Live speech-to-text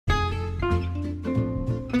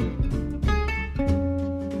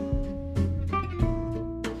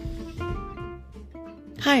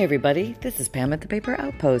Hi, everybody. This is Pam at the Paper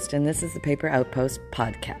Outpost, and this is the Paper Outpost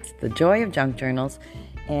podcast, the joy of junk journals.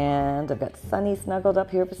 And I've got Sunny snuggled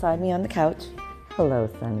up here beside me on the couch. Hello,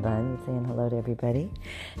 Sunbun. You're saying hello to everybody.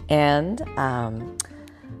 And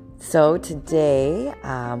so today,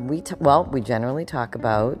 we generally talk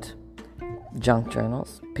about junk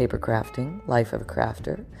journals, paper crafting, life of a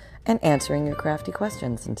crafter, and answering your crafty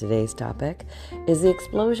questions. And today's topic is the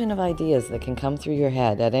explosion of ideas that can come through your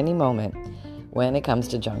head at any moment when it comes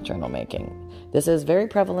to junk journal making. This is very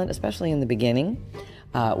prevalent, especially in the beginning,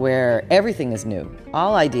 where everything is new.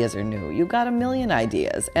 All ideas are new. You've got a million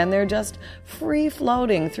ideas, and they're just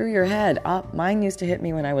free-floating through your head. Mine used to hit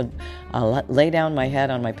me when I would lay down my head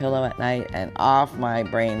on my pillow at night, and off my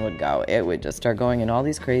brain would go. It would just start going in all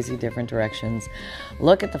these crazy different directions.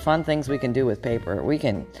 Look at the fun things we can do with paper. We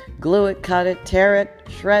can glue it, cut it, tear it,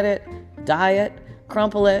 shred it, dye it,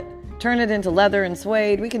 crumple it, turn it into leather and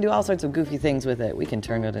suede. We can do all sorts of goofy things with it. We can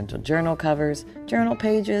turn it into journal covers, journal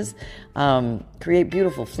pages, create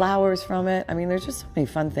beautiful flowers from it. I mean, there's just so many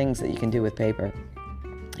fun things that you can do with paper.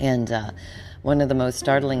 And one of the most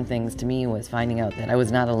startling things to me was finding out that I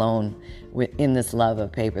was not alone in this love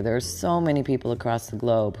of paper. There are so many people across the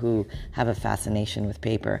globe who have a fascination with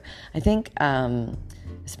paper. I think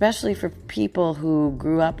especially for people who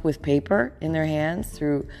grew up with paper in their hands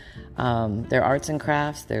through their arts and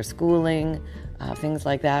crafts, their schooling, things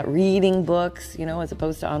like that, reading books, as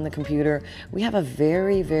opposed to on the computer. We have a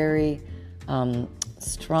very, very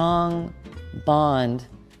strong bond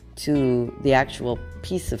to the actual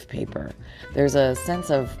piece of paper. There's a sense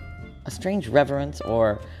of a strange reverence,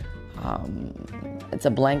 or it's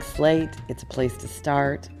a blank slate. It's a place to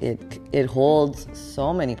start. It holds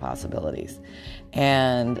so many possibilities,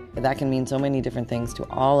 and that can mean so many different things to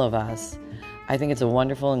all of us. I think it's a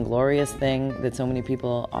wonderful and glorious thing that so many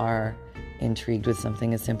people are intrigued with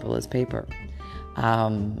something as simple as paper.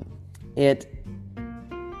 It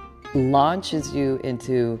launches you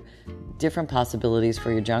into different possibilities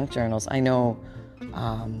for your junk journals. I know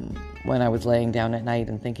when I was laying down at night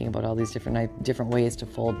and thinking about all these different ways to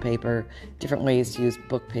fold paper, different ways to use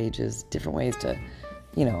book pages, different ways to,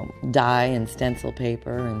 dye and stencil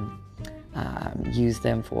paper and use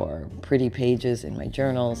them for pretty pages in my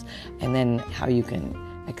journals, and then how you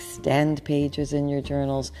can extend pages in your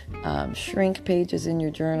journals, shrink pages in your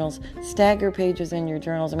journals, stagger pages in your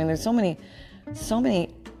journals. I mean, there's so many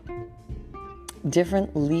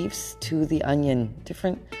different leaves to the onion,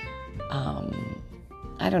 different,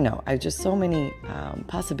 just so many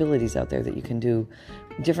possibilities out there that you can do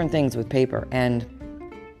different things with paper. And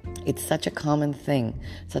it's such a common thing,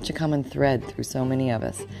 such a common thread through so many of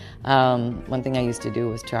us. One thing I used to do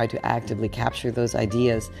was try to actively capture those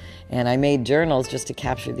ideas. And I made journals just to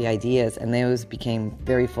capture the ideas, and those became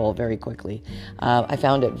very full very quickly. I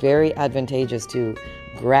found it very advantageous to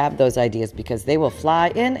grab those ideas, because they will fly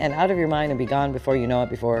in and out of your mind and be gone before you know it,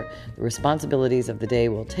 before the responsibilities of the day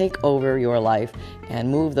will take over your life and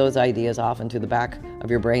move those ideas off into the back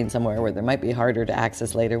of your brain somewhere where they might be harder to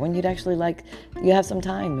access later, when you'd actually you have some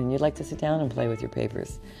time and you'd like to sit down and play with your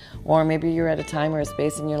papers. Or maybe you're at a time or a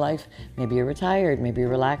space in your life, maybe you're retired, maybe you're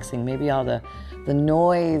relaxing, maybe all the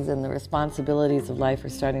noise and the responsibilities of life are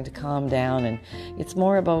starting to calm down, and it's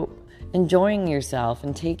more about enjoying yourself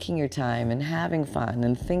and taking your time and having fun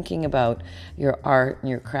and thinking about your art and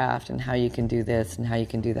your craft and how you can do this and how you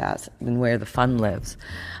can do that and where the fun lives.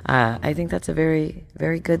 I think that's a very,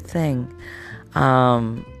 very good thing.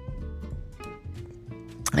 I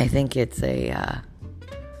think it's a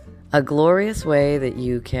glorious way that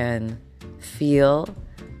you can feel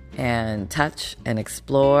and touch and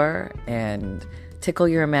explore and tickle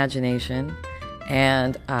your imagination.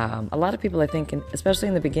 And a lot of people, I think, especially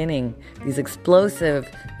in the beginning, these explosive,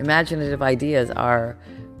 imaginative ideas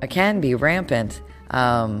can be rampant,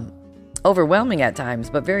 overwhelming at times,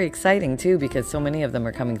 but very exciting too, because so many of them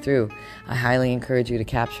are coming through. I highly encourage you to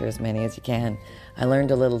capture as many as you can. I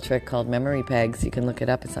learned a little trick called memory pegs. You can look it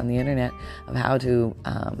up. It's on the internet, of how to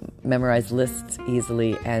memorize lists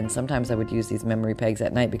easily. And sometimes I would use these memory pegs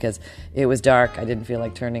at night because it was dark. I didn't feel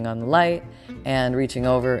like turning on the light and reaching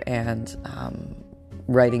over and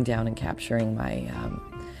writing down and capturing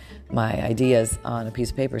my ideas on a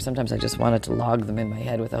piece of paper. Sometimes I just wanted to log them in my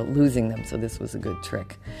head without losing them, so this was a good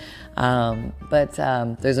trick. But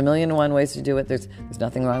there's a million and one ways to do it. There's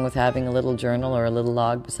nothing wrong with having a little journal or a little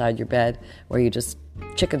log beside your bed where you just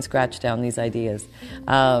chicken scratch down these ideas.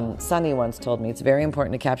 Sunny once told me it's very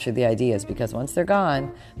important to capture the ideas, because once they're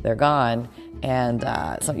gone, and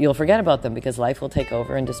so you'll forget about them because life will take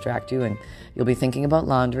over and distract you, and you'll be thinking about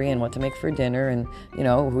laundry and what to make for dinner and, you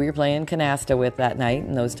know, who you're playing canasta with that night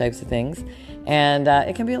and those types of things. And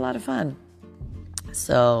it can be a lot of fun.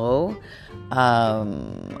 So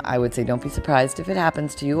I would say don't be surprised if it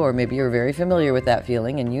happens to you, or maybe you're very familiar with that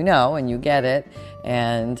feeling and you know and you get it,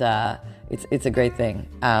 and it's a great thing.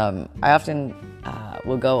 I often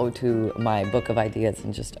will go to my book of ideas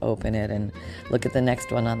and just open it and look at the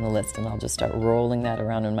next one on the list, and I'll just start rolling that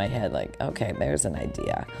around in my head like, okay, there's an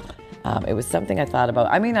idea. It was something I thought about.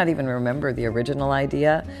 I may not even remember the original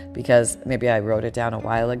idea because maybe I wrote it down a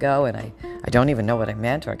while ago and I don't even know what I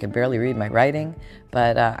meant, or I could barely read my writing,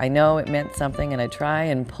 but I know it meant something, and I try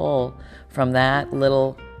and pull from that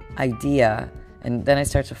little idea, and then I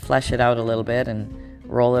start to flesh it out a little bit and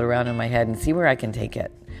roll it around in my head and see where I can take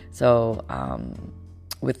it. So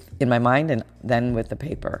in my mind and then with the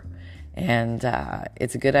paper. And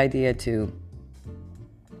it's a good idea to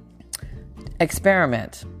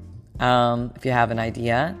experiment. If you have an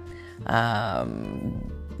idea,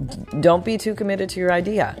 don't be too committed to your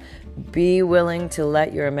idea. Be willing to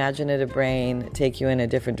let your imaginative brain take you in a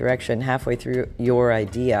different direction halfway through your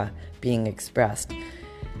idea being expressed.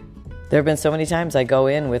 There have been so many times I go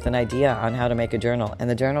in with an idea on how to make a journal, and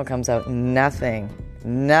the journal comes out nothing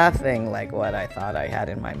like what I thought I had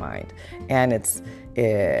in my mind. And it's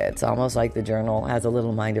almost like the journal has a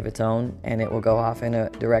little mind of its own, and it will go off in a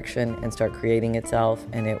direction and start creating itself,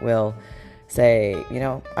 and it will say,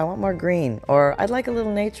 I want more green, or I'd like a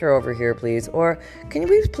little nature over here, please, or can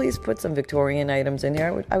you please put some Victorian items in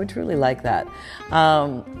here? I would truly like that.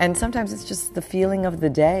 And sometimes it's just the feeling of the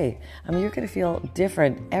day. You're going to feel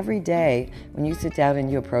different every day when you sit down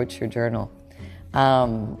and you approach your journal.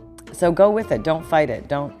 So go with it. Don't fight it.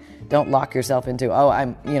 Don't lock yourself into,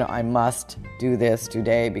 I must do this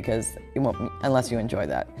today because it won't, unless you enjoy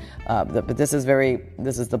that. But this is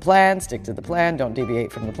the plan. Stick to the plan. Don't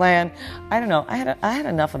deviate from the plan. I don't know. I had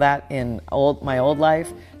enough of that in my old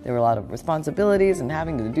life. There were a lot of responsibilities and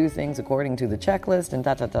having to do things according to the checklist and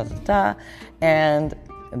And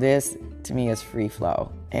this to me is free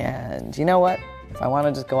flow. And you know what? If I want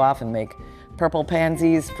to just go off and make purple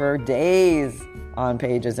pansies for days on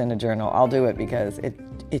pages in a journal, I'll do it because it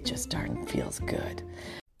just darn feels good.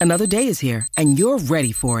 Another day is here, and you're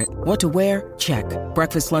ready for it. What to wear? Check.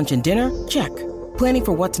 Breakfast, lunch, and dinner? Check. Planning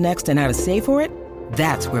for what's next and how to save for it?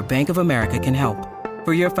 That's where Bank of America can help.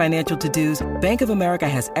 For your financial to-dos, Bank of America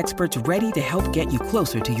has experts ready to help get you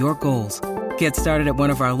closer to your goals. Get started at one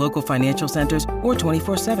of our local financial centers or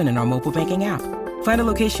 24/7 in our mobile banking app. Find a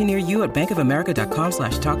location near you at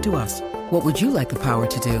bankofamerica.com/talktous. What would you like the power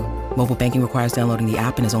to do? Mobile banking requires downloading the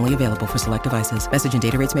app and is only available for select devices. Message and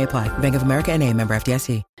data rates may apply. Bank of America N.A., member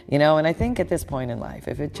FDIC. And I think at this point in life,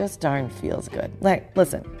 if it just darn feels good,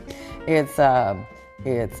 listen, it's a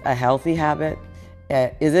healthy habit.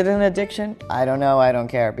 Is it an addiction? I don't know. I don't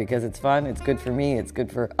care, because it's fun. It's good for me. It's good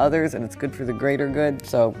for others, and it's good for the greater good.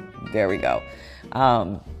 So there we go.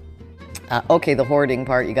 Okay, the hoarding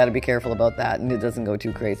part, you got to be careful about that, and it doesn't go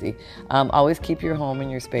too crazy. Always keep your home and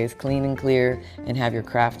your space clean and clear, and have your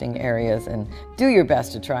crafting areas, and do your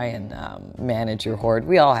best to try and manage your hoard.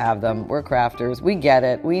 We all have them. We're crafters. We get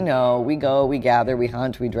it. We know. We go, we gather, we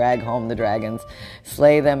hunt, we drag home the dragons,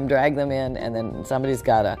 slay them, drag them in, and then somebody's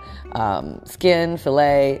got to skin,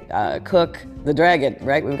 fillet, cook the dragon,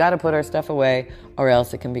 right? We've got to put our stuff away, or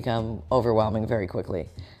else it can become overwhelming very quickly.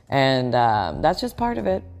 And that's just part of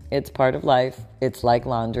it. It's part of life. It's like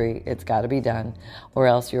laundry. It's got to be done, or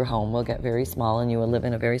else your home will get very small and you will live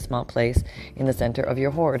in a very small place in the center of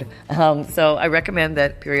your hoard. So I recommend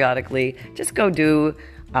that periodically just go do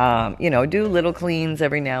little cleans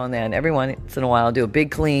every now and then. Every once in a while, do a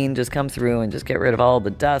big clean. Just come through and just get rid of all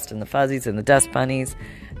the dust and the fuzzies and the dust bunnies.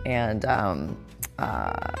 And,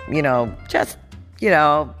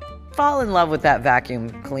 fall in love with that vacuum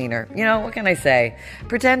cleaner. What can I say?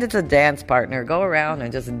 Pretend it's a dance partner. Go around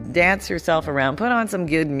and just dance yourself around. Put on some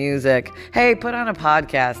good music. Hey, put on a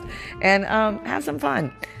podcast and have some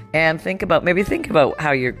fun. And think about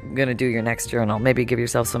how you're going to do your next journal. Maybe give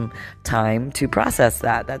yourself some time to process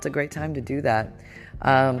that. That's a great time to do that.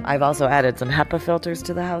 I've also added some HEPA filters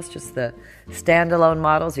to the house, just the standalone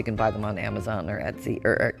models. You can buy them on Amazon or Etsy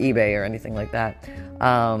or eBay or anything like that.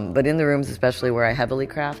 But in the rooms, especially where I heavily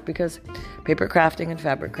craft, because paper crafting and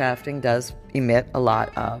fabric crafting does emit a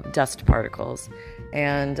lot of dust particles.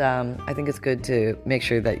 And I think it's good to make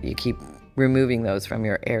sure that you keep removing those from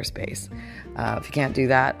your airspace. If you can't do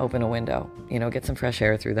that, open a window. Get some fresh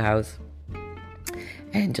air through the house.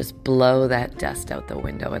 And just blow that dust out the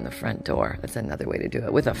window in the front door. That's another way to do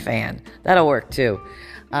it, with a fan. That'll work too.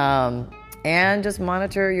 And just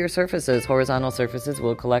monitor your surfaces. Horizontal surfaces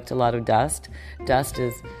will collect a lot of dust. Dust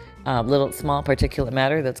is little small particulate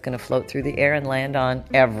matter that's going to float through the air and land on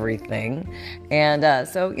everything. And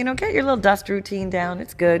so, get your little dust routine down.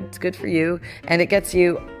 It's good. It's good for you. And it gets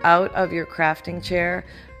you out of your crafting chair,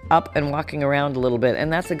 up and walking around a little bit.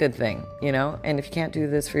 And that's a good thing, And if you can't do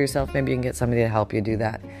this for yourself, maybe you can get somebody to help you do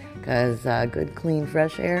that. Because good, clean,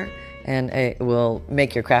 fresh air, and it will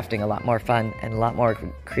make your crafting a lot more fun and a lot more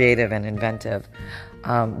creative and inventive.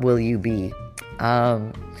 Will you be?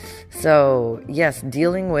 So yes,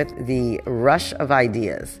 dealing with the rush of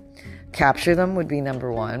ideas. Capture them would be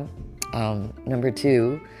number one. Number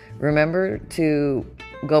two, remember to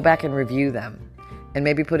go back and review them and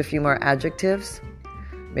maybe put a few more adjectives.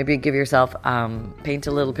 Maybe give yourself, paint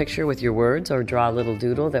a little picture with your words or draw a little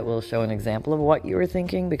doodle that will show an example of what you were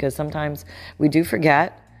thinking, because sometimes we do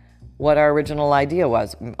forget what our original idea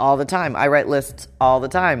was all the time. I write lists all the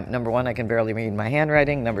time. Number one, I can barely read my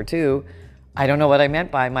handwriting. Number two, I don't know what I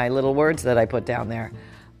meant by my little words that I put down there.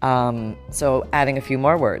 So adding a few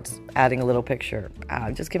more words, adding a little picture,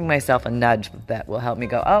 just giving myself a nudge that will help me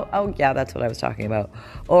go, oh yeah, that's what I was talking about.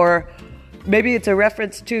 Or maybe it's a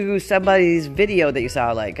reference to somebody's video that you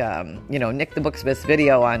saw, like, Nick the Booksmith's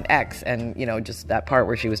video on X, and, just that part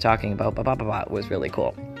where she was talking about blah, blah, blah, blah was really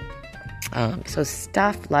cool. So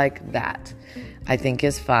stuff like that, I think,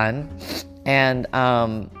 is fun. And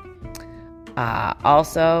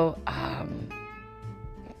also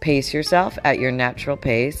pace yourself at your natural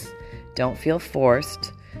pace. Don't feel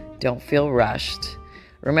forced. Don't feel rushed.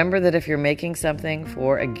 Remember that if you're making something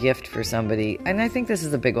for a gift for somebody, and I think this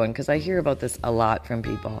is a big one because I hear about this a lot from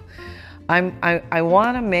people. I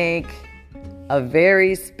want to make a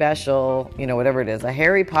very special, whatever it is, a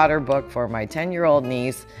Harry Potter book for my 10-year-old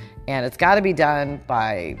niece, and it's got to be done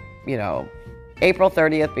by, April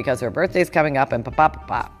 30th because her birthday's coming up, and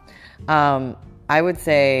I would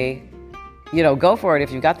say, go for it.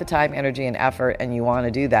 If you've got the time, energy, and effort and you want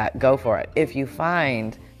to do that, go for it. If you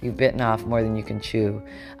find you've bitten off more than you can chew,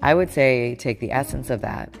 I would say take the essence of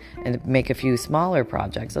that and make a few smaller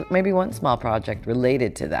projects, maybe one small project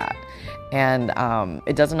related to that. And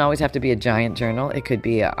it doesn't always have to be a giant journal. It could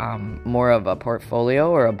be more of a portfolio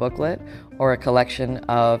or a booklet or a collection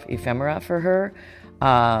of ephemera for her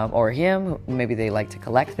or him. Maybe they like to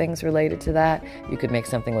collect things related to that. You could make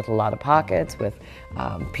something with a lot of pockets, with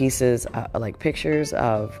pieces like pictures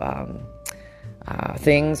of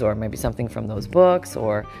things, or maybe something from those books,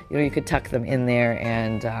 or you could tuck them in there,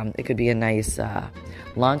 and it could be a nice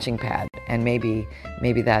launching pad. And maybe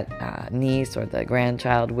that niece or the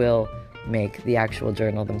grandchild will make the actual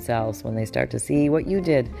journal themselves when they start to see what you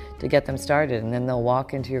did to get them started, and then they'll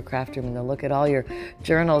walk into your craft room and they'll look at all your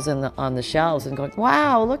journals on the shelves and go,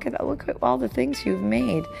 wow, look at all the things you've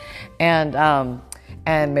made.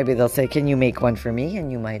 And maybe they'll say, can you make one for me?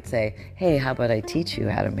 And you might say, hey, how about I teach you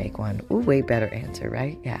how to make one? Ooh, way better answer,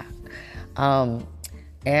 right? Yeah.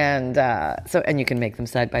 And you can make them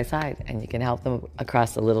side by side, and you can help them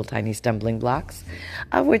across the little tiny stumbling blocks,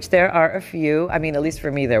 of which there are a few. I mean, at least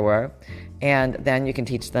for me there were. And then you can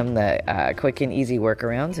teach them the quick and easy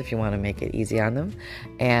workarounds if you want to make it easy on them.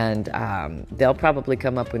 And they'll probably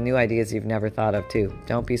come up with new ideas you've never thought of too.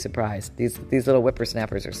 Don't be surprised. These little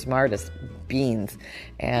whippersnappers are smart as beans.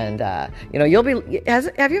 And you'll be. Has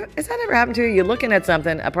that ever happened to you? You're looking at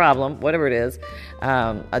something, a problem, whatever it is,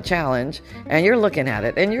 a challenge, and you're looking at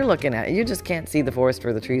it, and you're looking at it. You just can't see the forest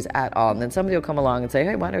for the trees at all. And then somebody will come along and say,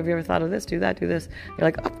 hey, why have you ever thought of this? Do that, do this. You're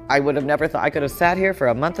like, oh, I would have never thought. I could have sat here for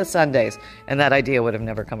a month of Sundays, and that idea would have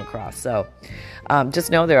never come across. So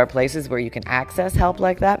just know there are places where you can access help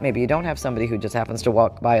like that. Maybe you don't have somebody who just happens to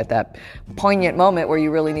walk by at that poignant moment where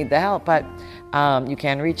you really need the help, but you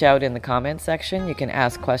can reach out in the comments section. You can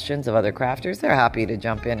ask questions of other crafters. They're happy to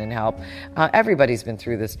jump in and help. Everybody's been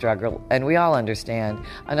through this struggle, and we all understand.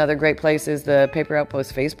 Another great place is the Paper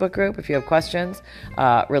Outpost Facebook group. If you have questions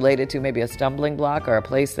related to maybe a stumbling block or a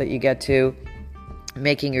place that you get to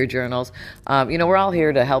making your journals, we're all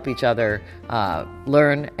here to help each other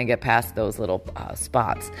learn and get past those little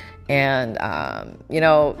spots. And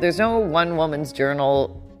there's no one woman's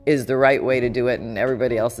journal is the right way to do it and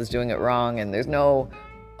everybody else is doing it wrong, and there's no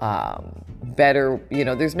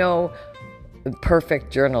there's no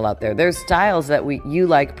perfect journal out there. There's styles that you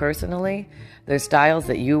like personally. There's styles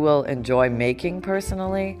that you will enjoy making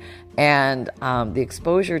personally, and the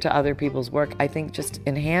exposure to other people's work, I think, just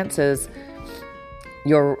enhances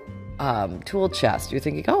your tool chest. You're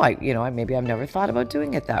thinking, maybe I've never thought about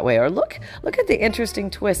doing it that way. Or look at the interesting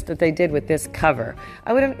twist that they did with this cover.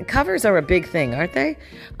 Covers are a big thing, aren't they?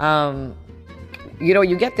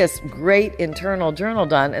 You get this great internal journal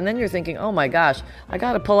done, and then you're thinking, oh my gosh, I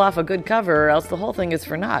got to pull off a good cover or else the whole thing is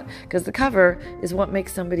for naught. Because the cover is what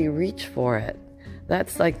makes somebody reach for it.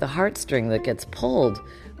 that's like the heartstring that gets pulled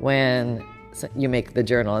when you make the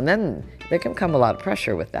journal. And then there can come a lot of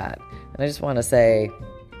pressure with that. And I just want to say,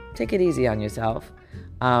 take it easy on yourself.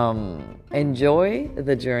 Enjoy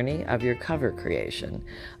the journey of your cover creation.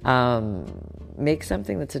 Make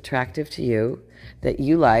something that's attractive to you, that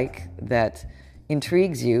you like, that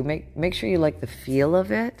intrigues you. Make sure you like the feel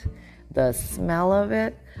of it, the smell of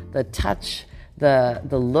it, the touch, the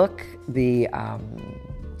look, the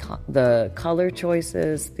color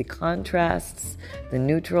choices, the contrasts, the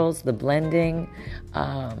neutrals, the blending.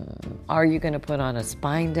 Are you going to put on a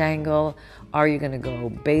spine dangle? Are you going to go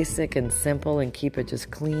basic and simple and keep it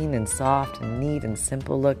just clean and soft and neat and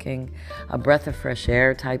simple looking? A breath of fresh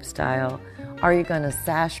air type style? Are you going to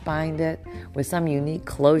sash bind it with some unique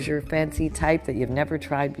closure fancy type that you've never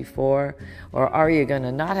tried before? Or are you going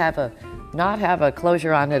to not have a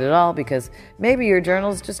closure on it at all, because maybe your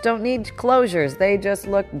journals just don't need closures. They just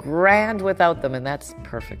look grand without them, and that's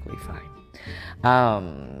perfectly fine.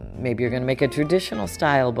 Maybe you're going to make a traditional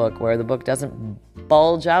style book where the book doesn't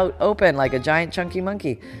bulge out open like a giant chunky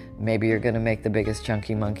monkey. Maybe you're going to make the biggest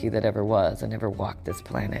chunky monkey that ever was and ever walked this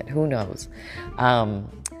planet. Who knows?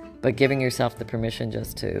 But giving yourself the permission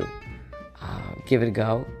just to give it a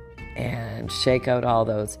go and shake out all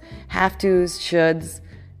those have-tos, shoulds,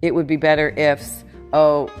 it would be better ifs,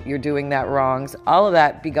 oh, you're doing that wrongs, all of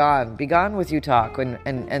that, be gone. Be gone with you talk.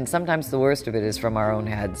 And sometimes the worst of it is from our own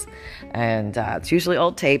heads. And it's usually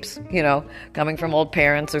old tapes, coming from old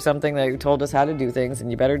parents or something that told us how to do things,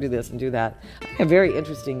 and you better do this and do that. I have a very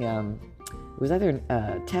interesting, it was either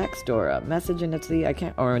a text or a message in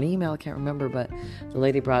Etsy, or an email, I can't remember, but the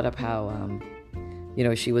lady brought up how,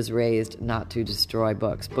 she was raised not to destroy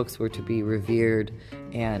books. Books were to be revered,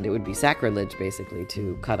 and it would be sacrilege, basically,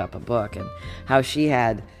 to cut up a book. And how she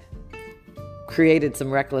had created some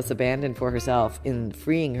reckless abandon for herself in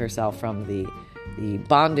freeing herself from the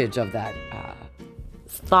bondage of that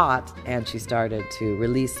thought, and she started to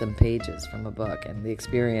release some pages from a book, and the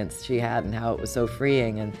experience she had and how it was so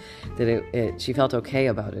freeing, and that she felt okay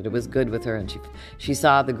about it. It was good with her, and she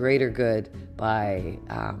saw the greater good by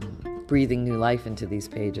breathing new life into these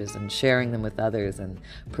pages and sharing them with others and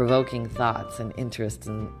provoking thoughts and interests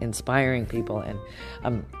and inspiring people.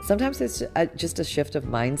 And sometimes it's just a shift of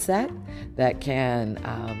mindset that can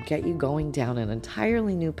get you going down an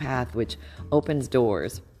entirely new path, which opens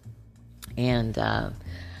doors. And, a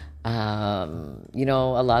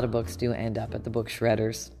lot of books do end up at the book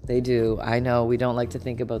shredders. They do. I know we don't like to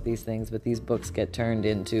think about these things, but these books get turned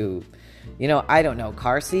into, I don't know,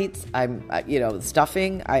 car seats,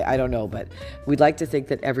 stuffing, I don't know, but we'd like to think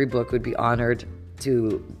that every book would be honored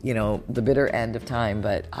to, the bitter end of time,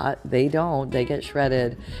 but they don't. They get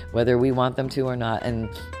shredded, whether we want them to or not. And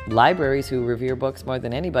libraries, who revere books more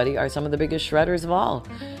than anybody, are some of the biggest shredders of all.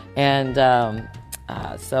 And,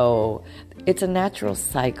 so it's a natural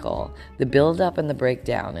cycle, the build-up and the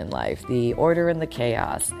breakdown in life, the order and the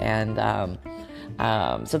chaos. And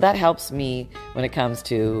so that helps me when it comes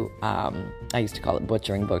to, I used to call it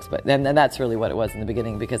butchering books, but then that's really what it was in the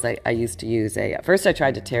beginning, because I used to use first I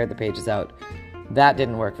tried to tear the pages out. That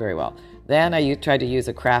didn't work very well. Then I tried to use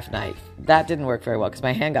a craft knife. That didn't work very well because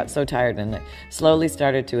my hand got so tired, and it slowly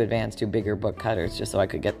started to advance to bigger book cutters just so I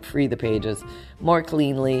could free the pages more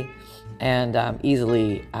cleanly and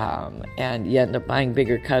easily, and you end up buying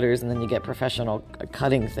bigger cutters, and then you get professional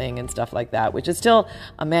cutting thing and stuff like that, which is still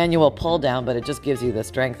a manual pull down, but it just gives you the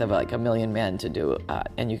strength of like a million men to do,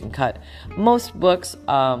 and you can cut most books.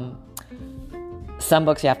 Some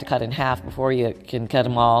books you have to cut in half before you can cut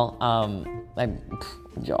them all. I'm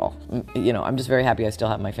just very happy I still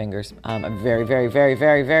have my fingers. I'm very, very, very,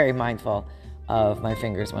 very, very mindful of my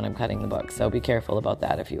fingers when I'm cutting the books, so be careful about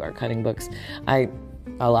that if you are cutting books.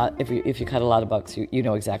 If you cut a lot of books, you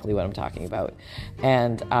know exactly what I'm talking about,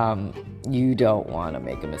 and you don't want to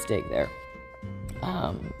make a mistake there.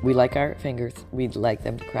 We like our fingers. We'd like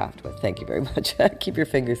them to craft with. Thank you very much. Keep your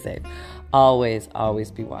fingers safe. Always,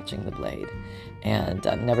 always be watching the blade, and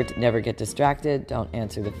never get distracted. Don't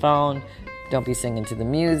answer the phone. Don't be singing to the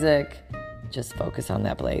music. Just focus on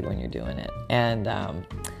that blade when you're doing it, and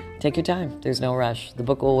take your time. There's no rush. The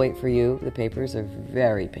book will wait for you. The papers are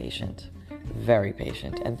very patient,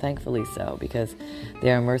 and thankfully so, because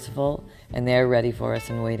they are merciful and they're ready for us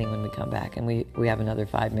and waiting when we come back, and we have another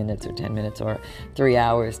 5 minutes or 10 minutes or 3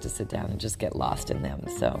 hours to sit down and just get lost in them.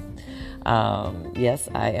 So yes,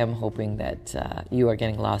 I am hoping that you are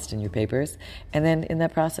getting lost in your papers, and then in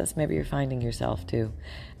that process maybe you're finding yourself too,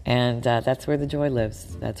 And that's where the joy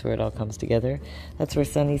lives. That's where it all comes together. That's where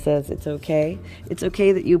Sunny says, it's okay. It's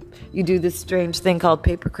okay that you do this strange thing called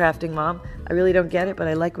paper crafting, Mom. I really don't get it, but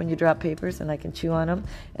I like when you drop papers and I can chew on them.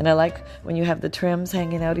 And I like when you have the trims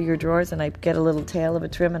hanging out of your drawers and I get a little tail of a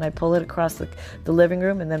trim and I pull it across the living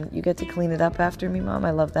room and then you get to clean it up after me, Mom.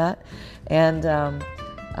 I love that. And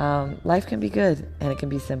life can be good and it can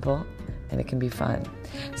be simple. And it can be fun.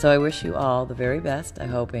 So I wish you all the very best. I'm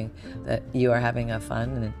hoping that you are having a fun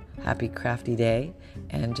and happy crafty day.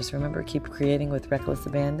 And just remember, keep creating with reckless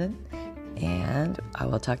abandon. And I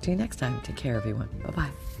will talk to you next time. Take care, everyone.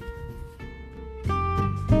 Bye-bye.